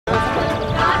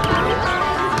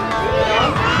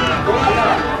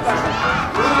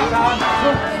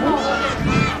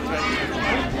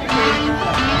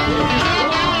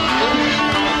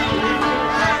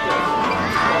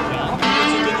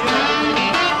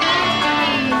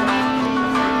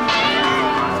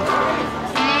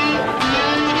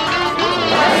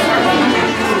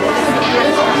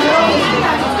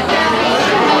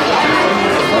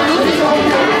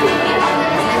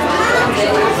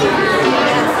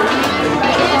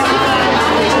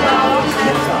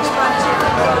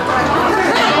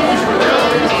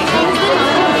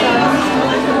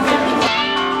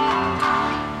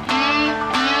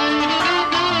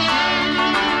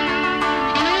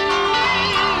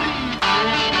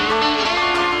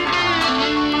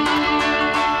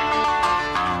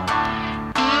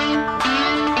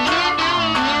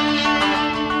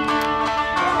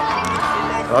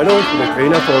Hallo, ich bin der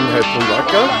Trainer von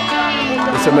Wacker.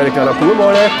 Das sind meine kleinen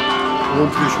Burmale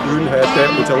und wir spielen heute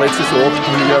unser letztes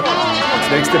Turnier. Das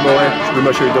nächste Mal spielen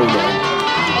wir schon wieder um.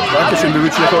 Dankeschön, wir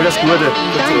wünschen euch alles Gute.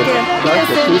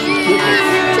 Danke. Tschüss.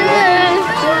 Tschüss.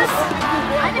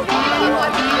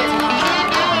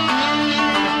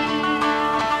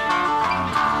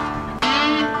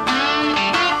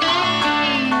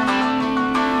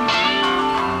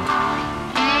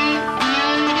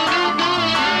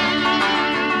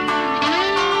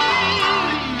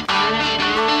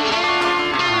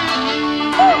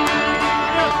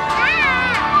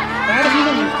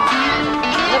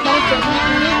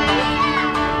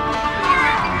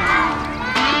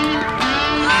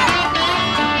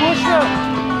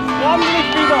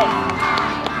 Ordentlich wieder!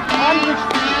 Ordentlich!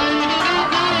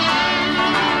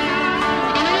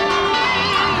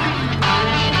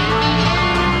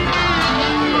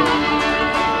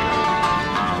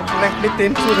 Vielleicht mit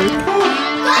dem zurück.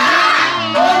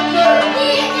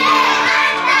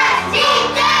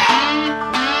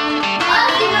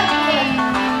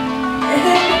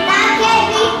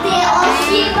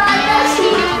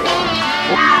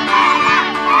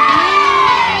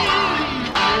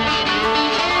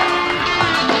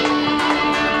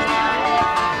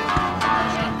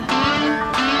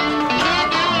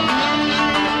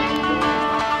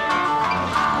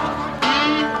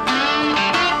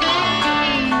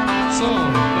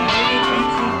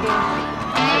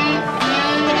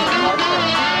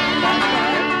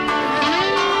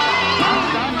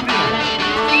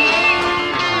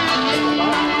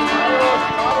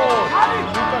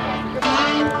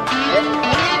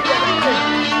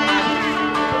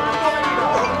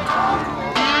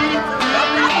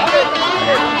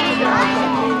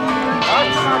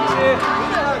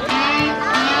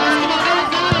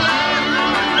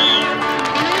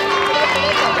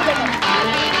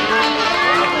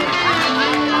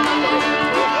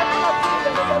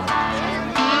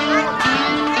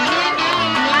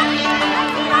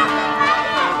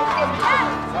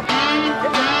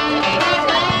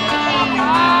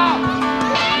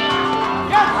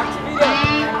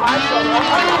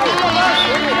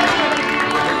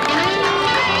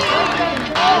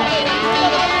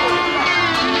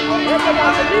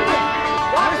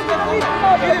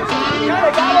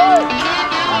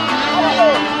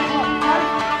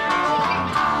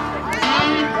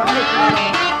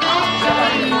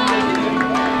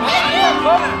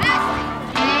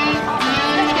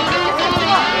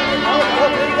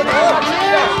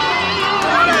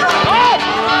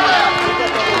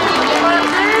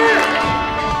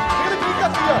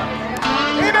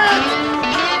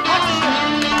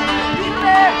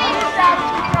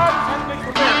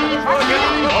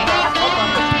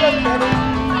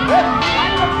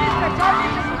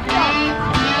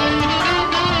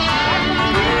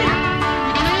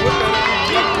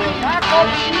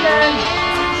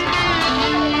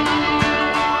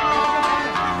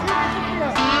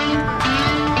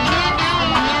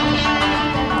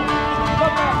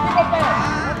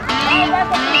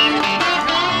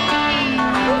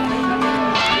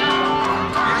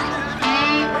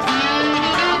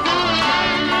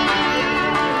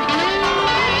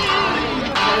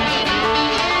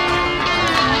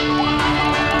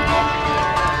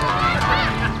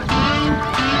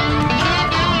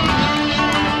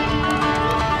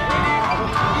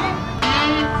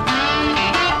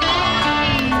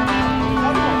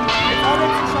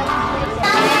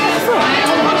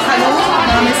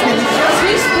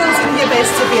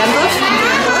 Sc.Berndorf.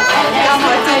 Wir haben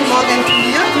heute und morgen ein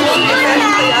Turnier. Wir feiern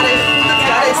 100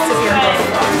 Jahre Sc.Berndorf.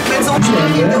 Mein Sohn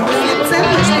spielt in der U14,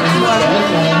 der spielt morgen.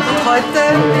 Und heute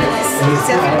ist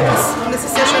sehr viel los. Und es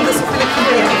ist sehr schön, dass so viele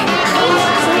Kinder hier sind.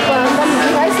 Super, und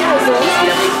dann weiß ich was sonst.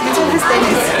 Mein Sohn ist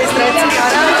Dennis, er ist 13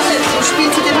 Jahre alt und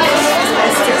spielt zu dem Bus bei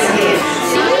Sc.Berndorf.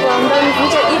 Super, und dann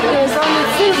wünsche ich Ihnen so eine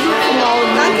viel Glück im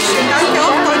Augen. Dankeschön, danke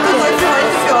auch heute für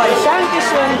euch.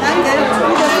 Dankeschön. Danke.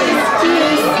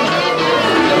 Tschüss.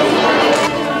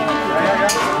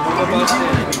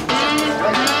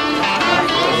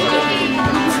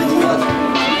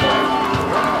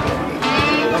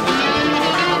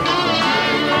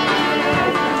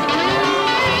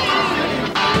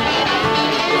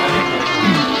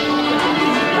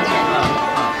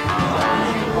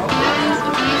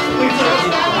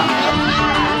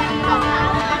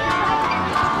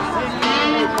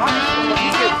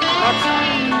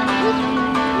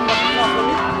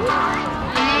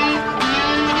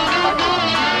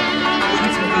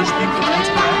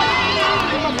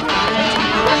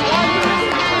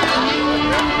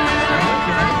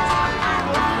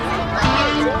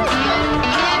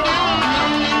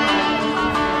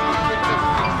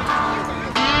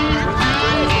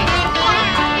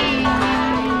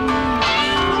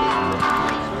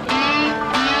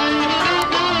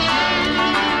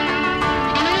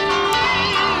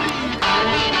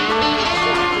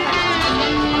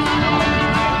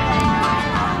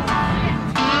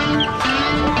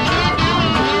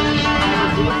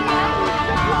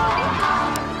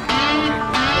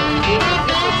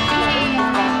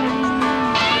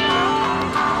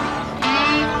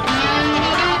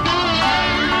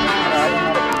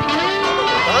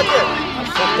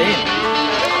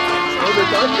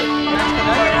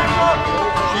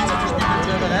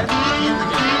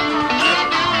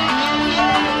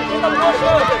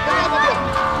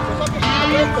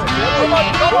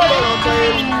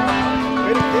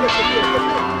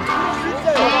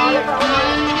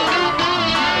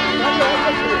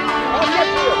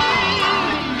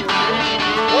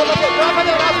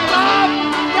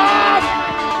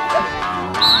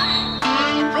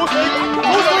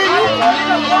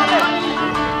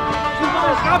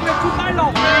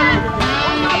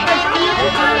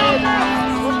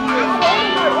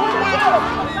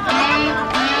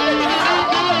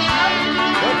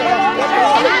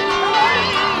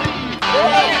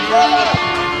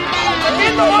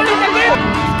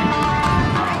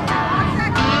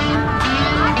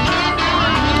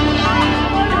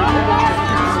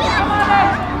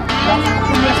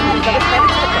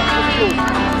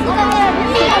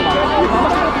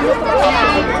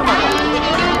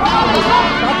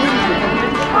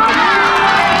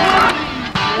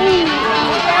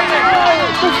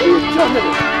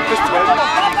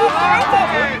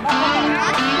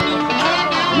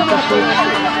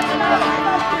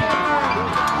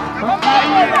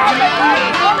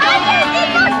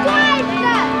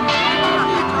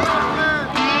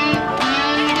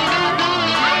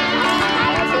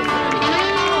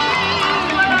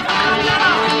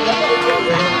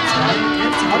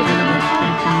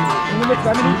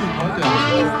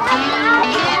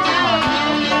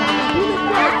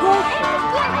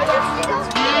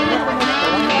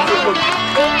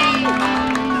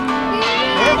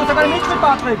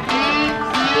 Patrick!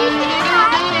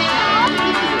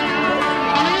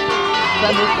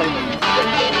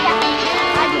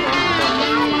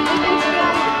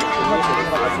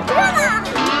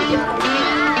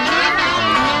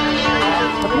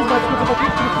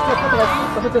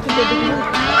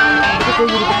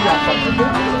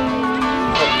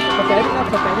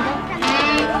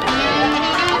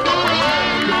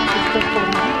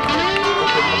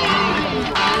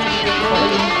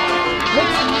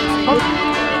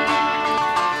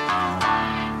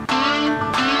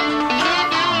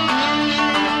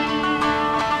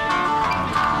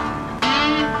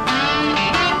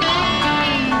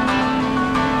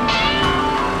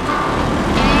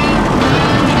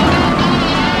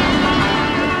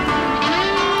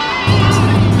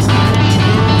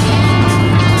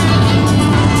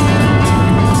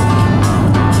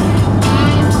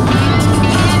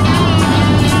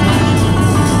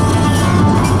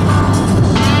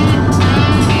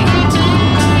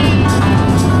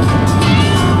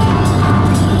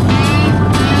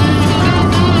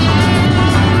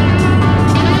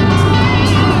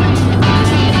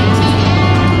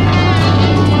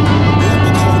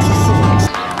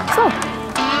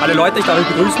 Alle Leute, ich darf euch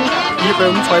begrüßen, hier bei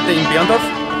uns heute in Berndorf.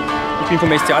 Ich bin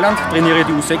vom SC Alland, trainiere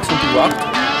die U6 und die U8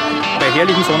 bei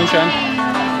herrlichem Sonnenschein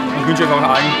und wünsche euch auch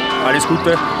allen alles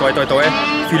Gute, toi toi toi,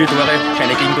 viele Tore,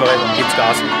 keine Gegentore, gebt's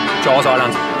Gas. Ciao aus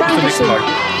Alland, bis zum nächsten Mal.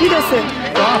 Wiedersehen.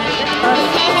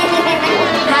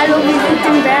 Hallo, wir sind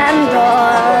in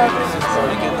Berndorf.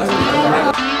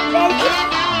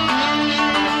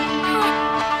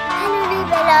 Hallo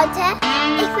liebe Leute,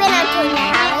 ich bin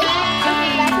Turnier und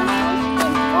ich weiß nicht,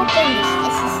 wo bin ich?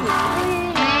 Es ist nicht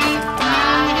grün, es ist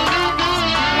braun, es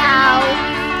ist blau,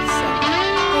 es ist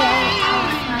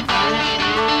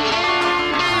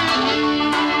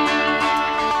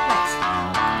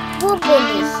wo bin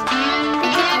ich?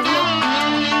 Bitte komm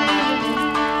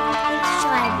und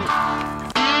schreiben.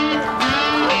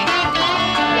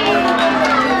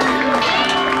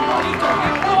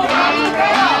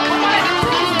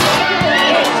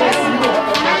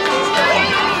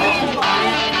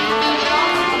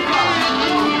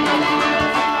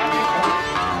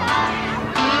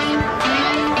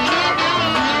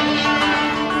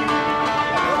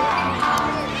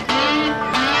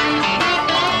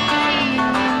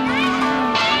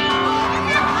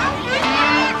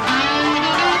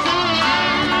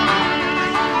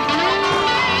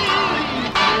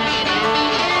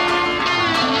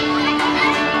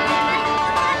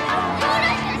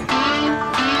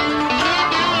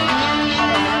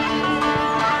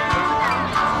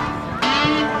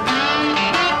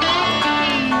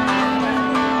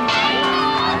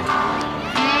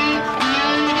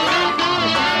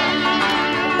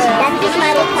 Das ist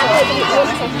meine Karte, die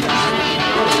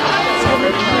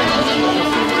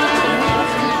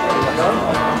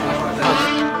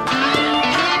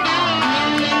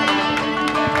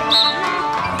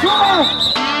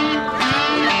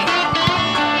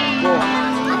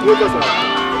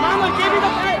Manuel, geh wieder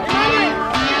frei! Manuel!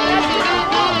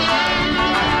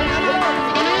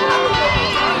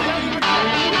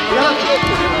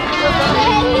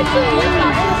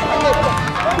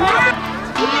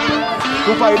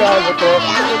 Super Ideal, bitte.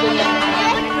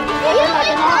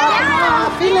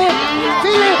 Philipp,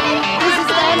 das ist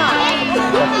deiner.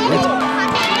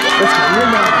 Das ist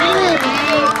Philipp!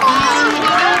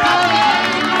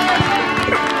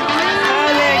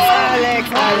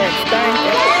 Alex,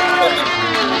 danke.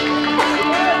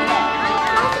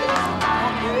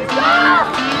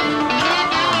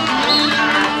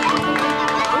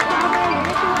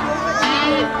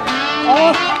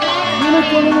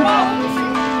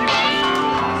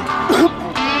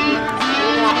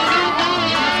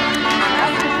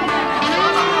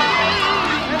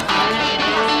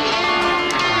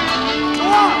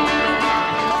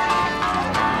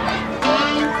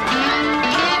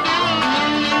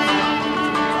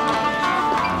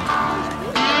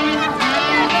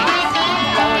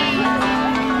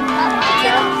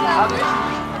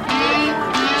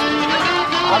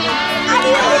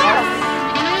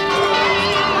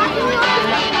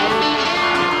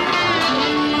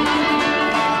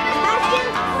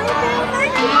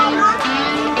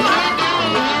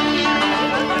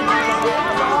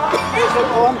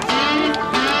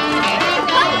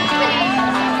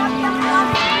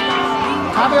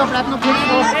 Fabio, bleib noch kurz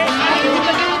vor.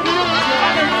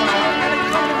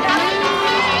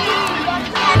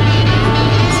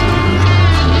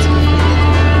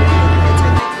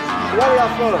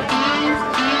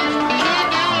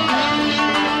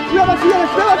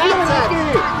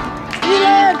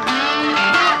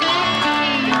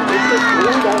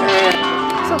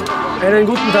 Einen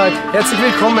guten Tag, herzlich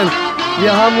willkommen.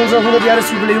 Wir haben unser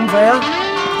 100-Jahres-Jubiläum feiern.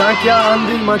 Danke an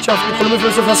die Mannschaften von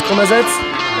Umflüsse, was gekommen seid.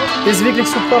 Das ist wirklich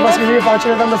super, was wir hier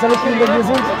veranstaltet haben, dass alle Kinder hier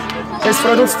sind. Es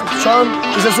freut uns zu schauen,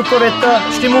 es ist ein super Wetter,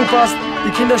 Stimmung passt, die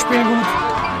Kinder spielen gut.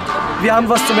 Wir haben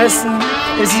was zum Essen,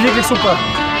 es ist wirklich super.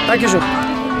 Dankeschön.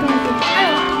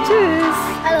 Tschüss.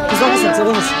 Hallo. Bis noch was,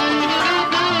 servus.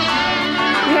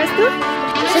 Wie heißt du?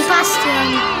 Sebastian.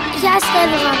 Ich heiße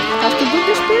Deborah. Hast du gut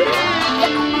gespielt? Ja.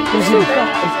 Super.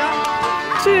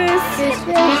 Tschüss.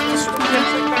 Tschüss.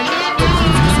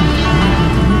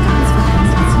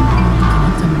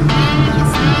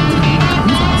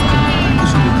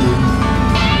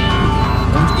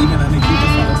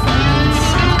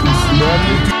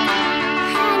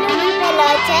 Hallo liebe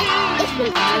Leute, ich bin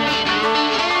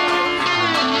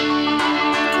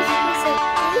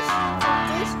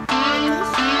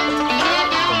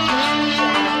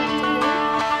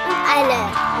und alle.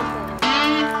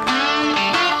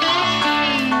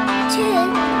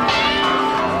 Tschüss.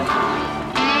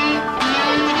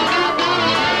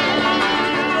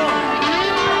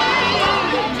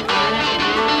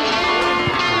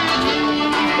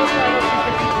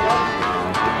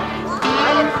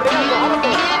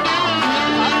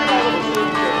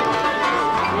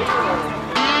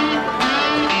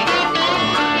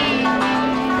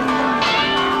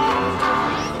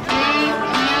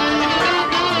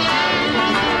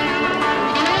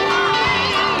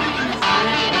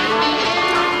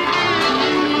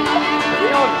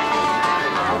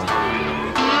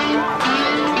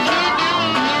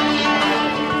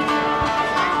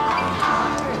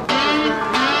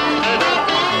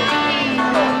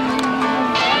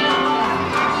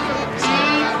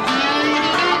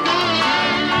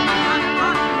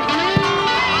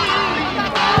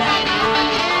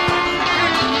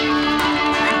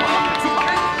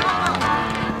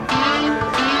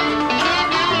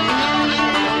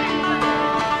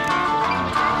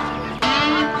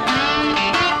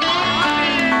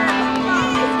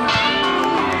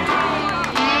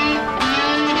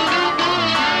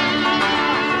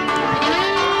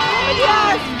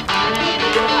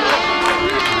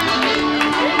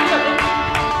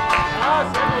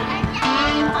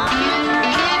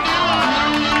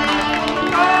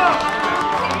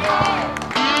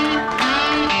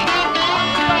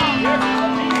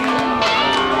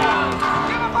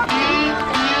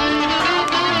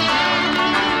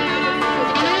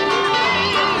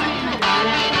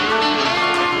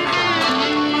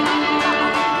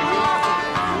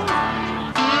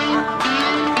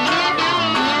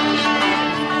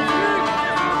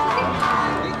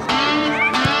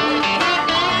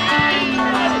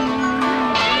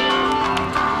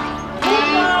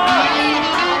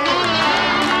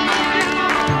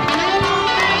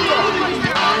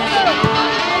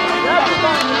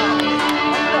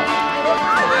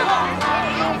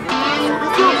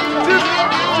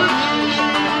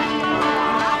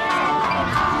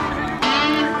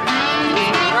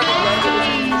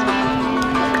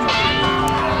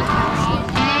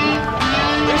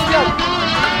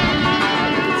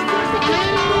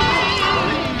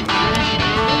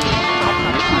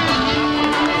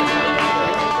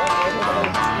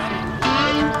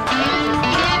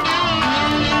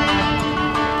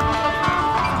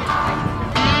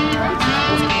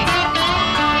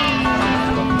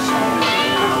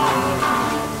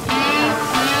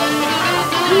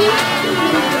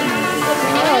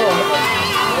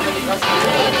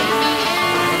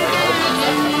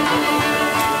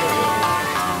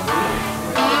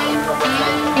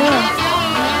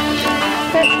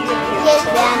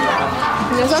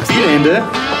 Spielende.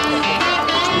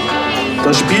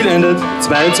 Das Spiel endet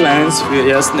 2:1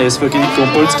 für 1. SVG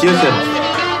Gompoldskirchen.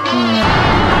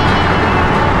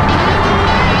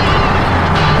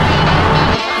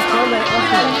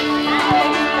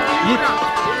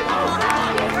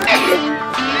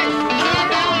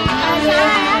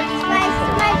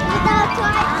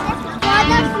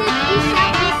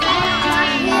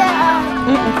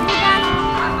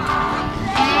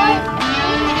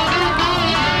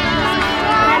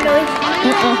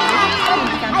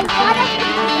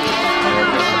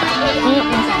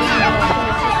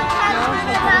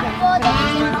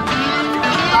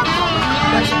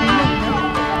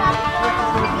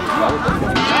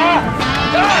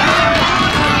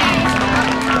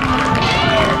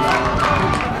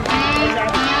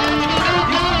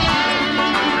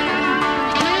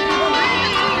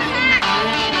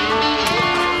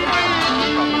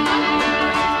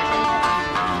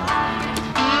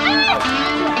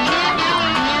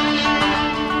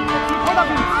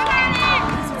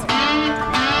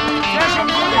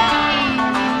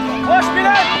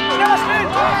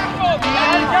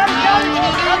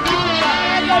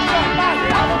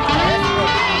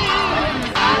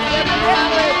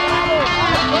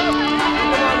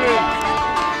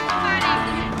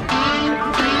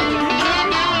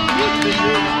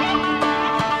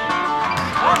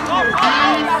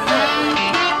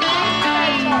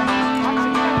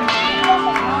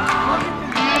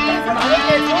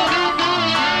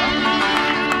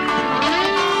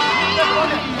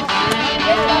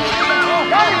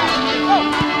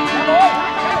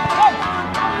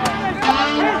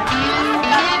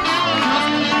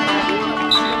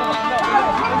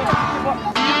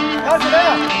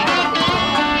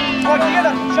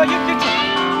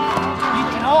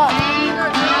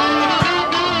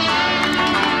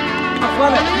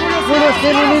 Julius,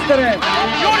 steh in die Mitte rein.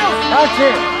 Danke.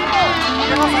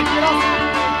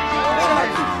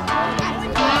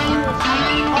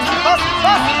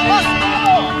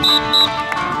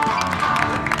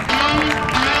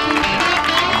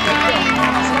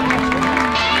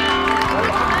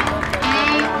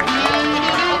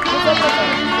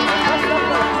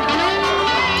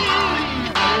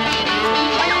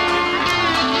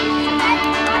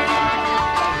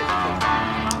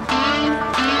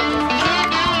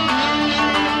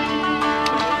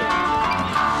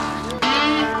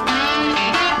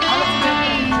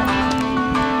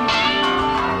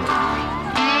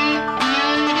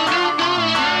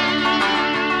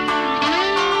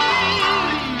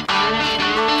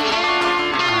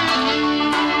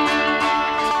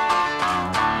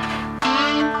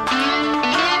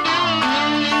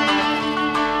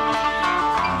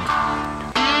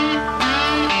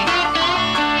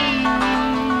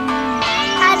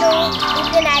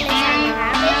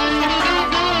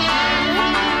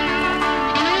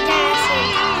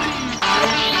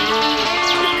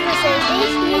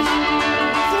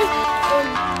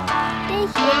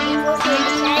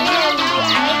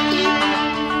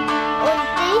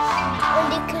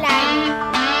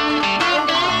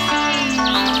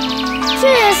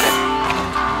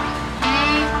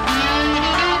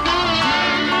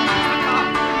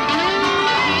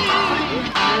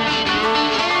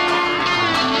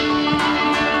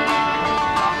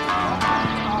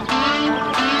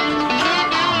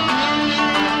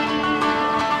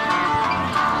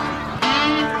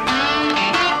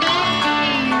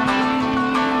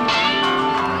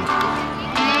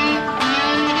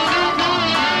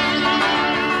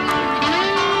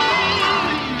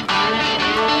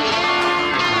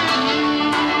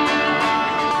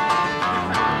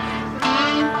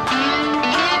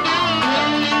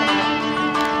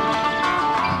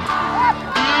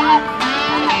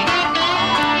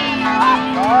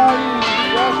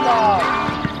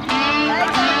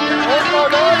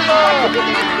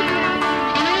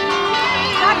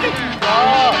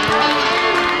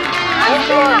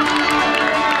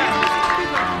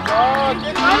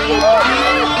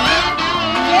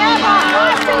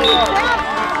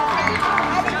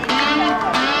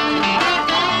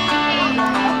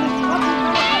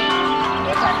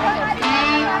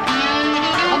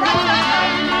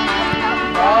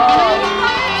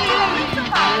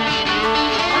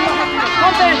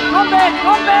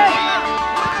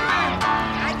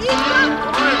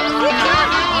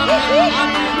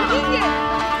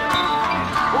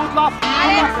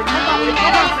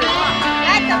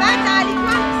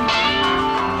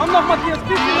 Komm noch, Matthias,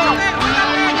 bisschen noch!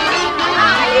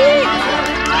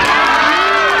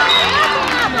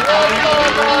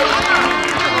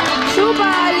 Super,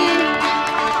 Ali!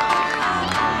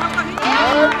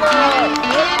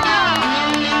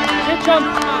 Geht schon!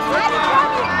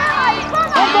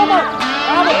 Komm, Thomas!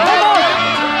 Bravo, Thomas!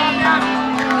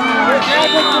 Sehr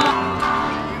gut gemacht!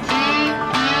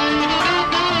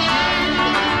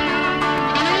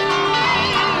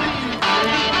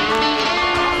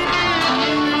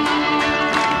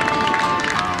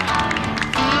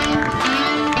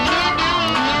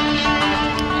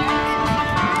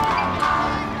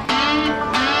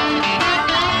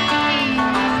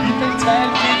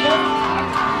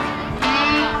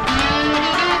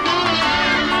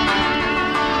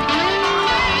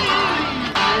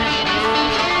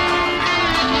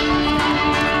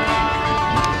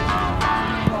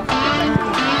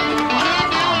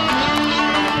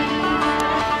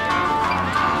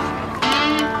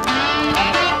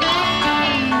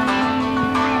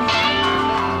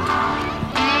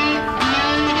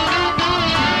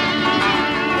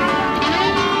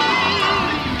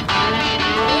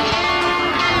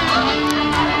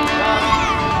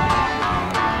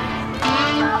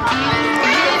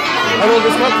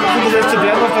 sind das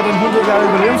Sc.Berndorf bei dem 100 Jahre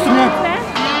Überlebensturnier.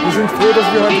 Wir sind froh, dass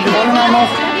wir heute gewonnen haben auch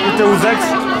mit der U6,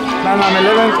 Name am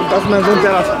 11 und das ist mein Sohn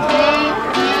Gerhard.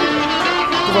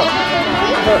 Super.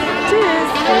 Tschüss.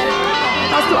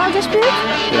 Hast du auch gespielt?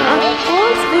 Ja.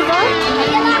 Und wie war?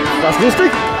 War's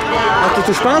lustig? Ja. Hattest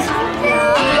du Spaß?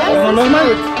 Ja.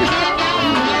 Nochmal?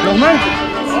 Nochmal?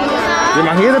 Wir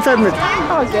machen jederzeit mit.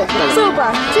 Okay.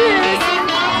 Super. Tschüss.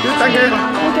 Tschüss, danke.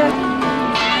 Danke.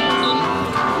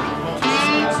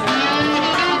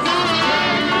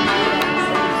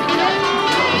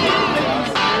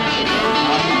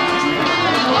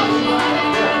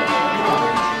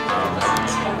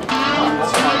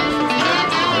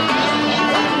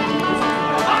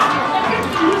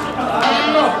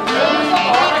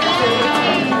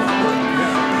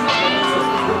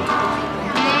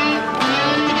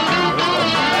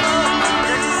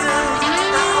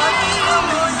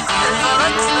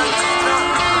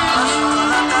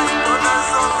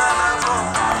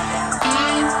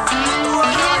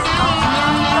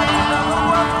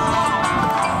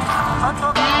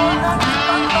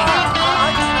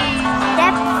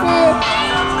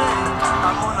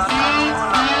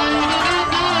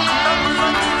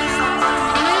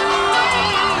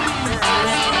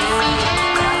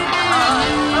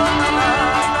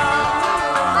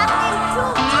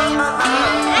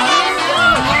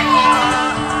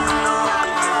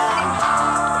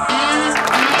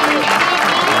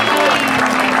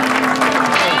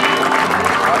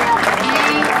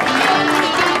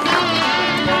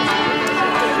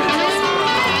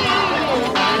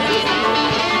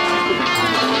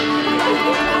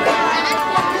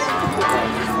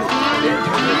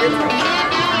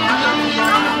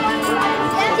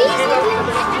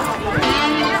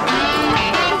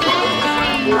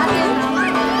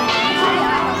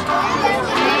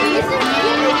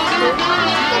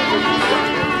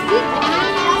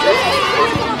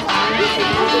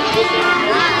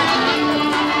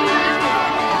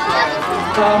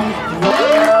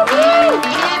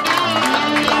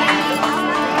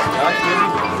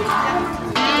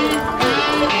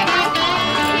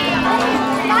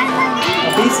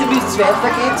 Ein bisschen bis es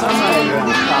weitergeht, so mal.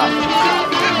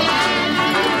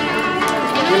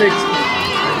 Felix.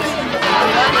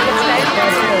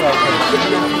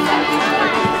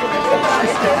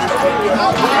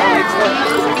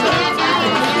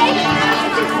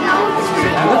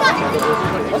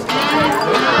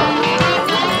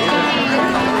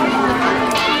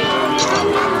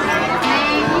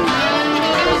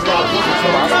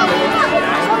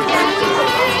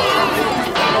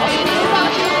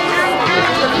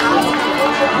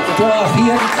 Tor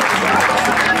 4.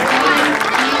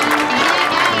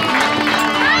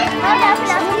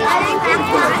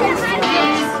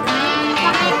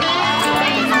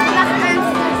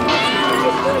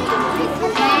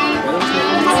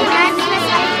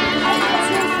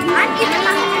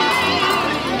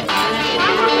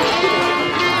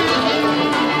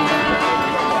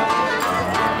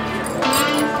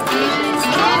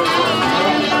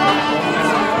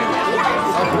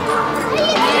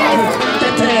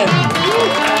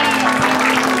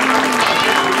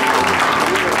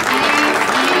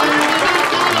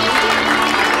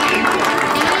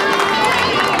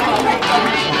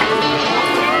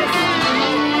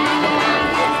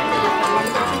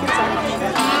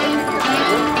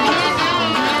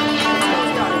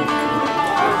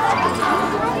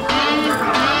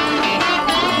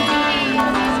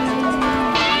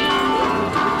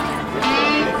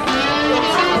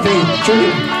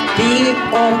 Entschuldigung, B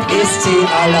und SC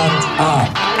Alland A.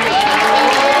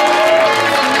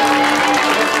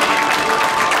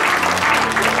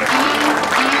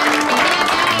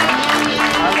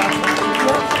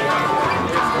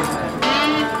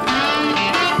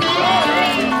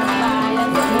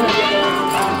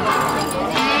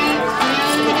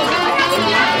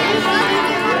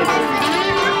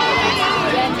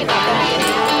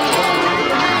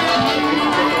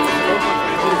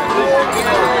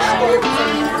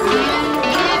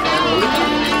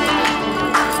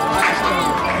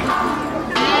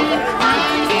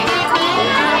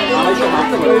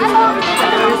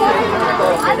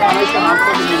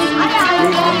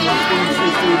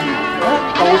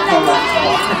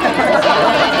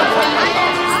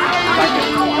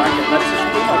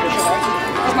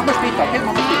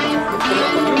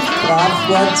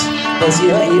 Fragwort, dass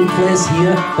ihr ebenfalls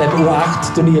hier beim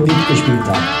U8-Turnier mitgespielt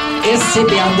habt.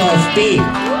 Sc.Berndorf B.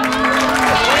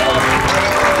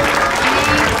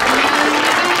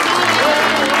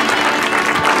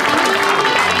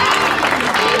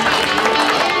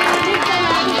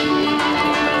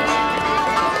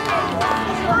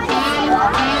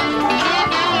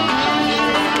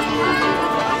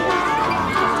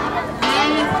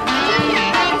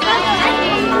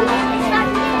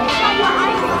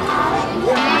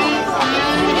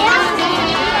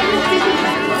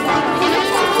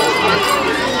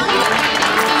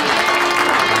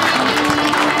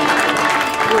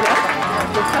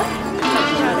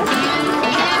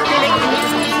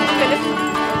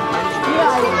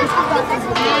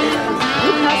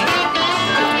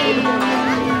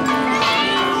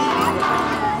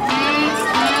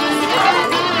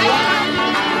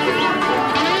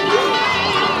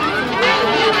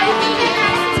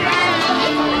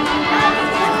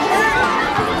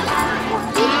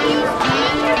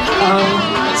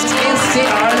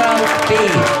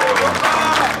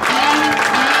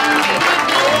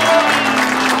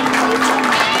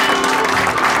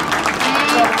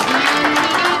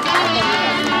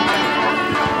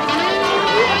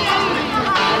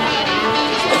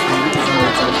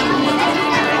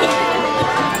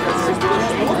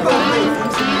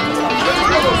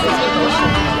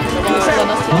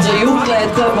 Unser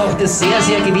Jugendleiter macht es sehr,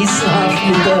 sehr gewissenhaft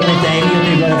mit der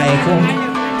Medaillenüberreichung.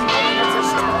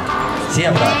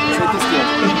 Sehr brav.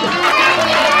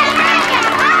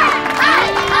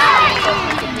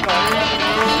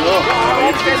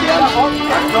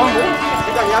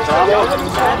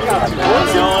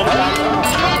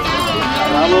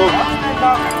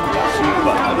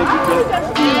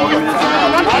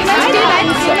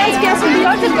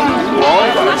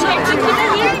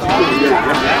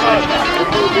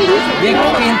 Wir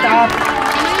gehen da.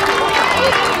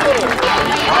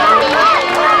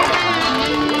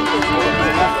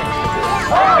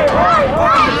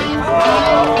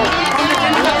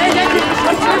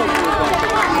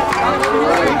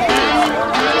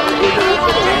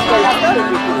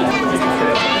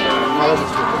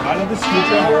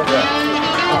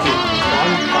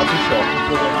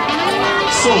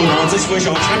 So, dann haben Sie es falsch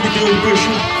aufgeschrieben, die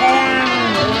Burschen.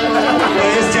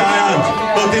 Der SC Eiland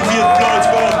hat den 4. Platz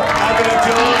gemacht.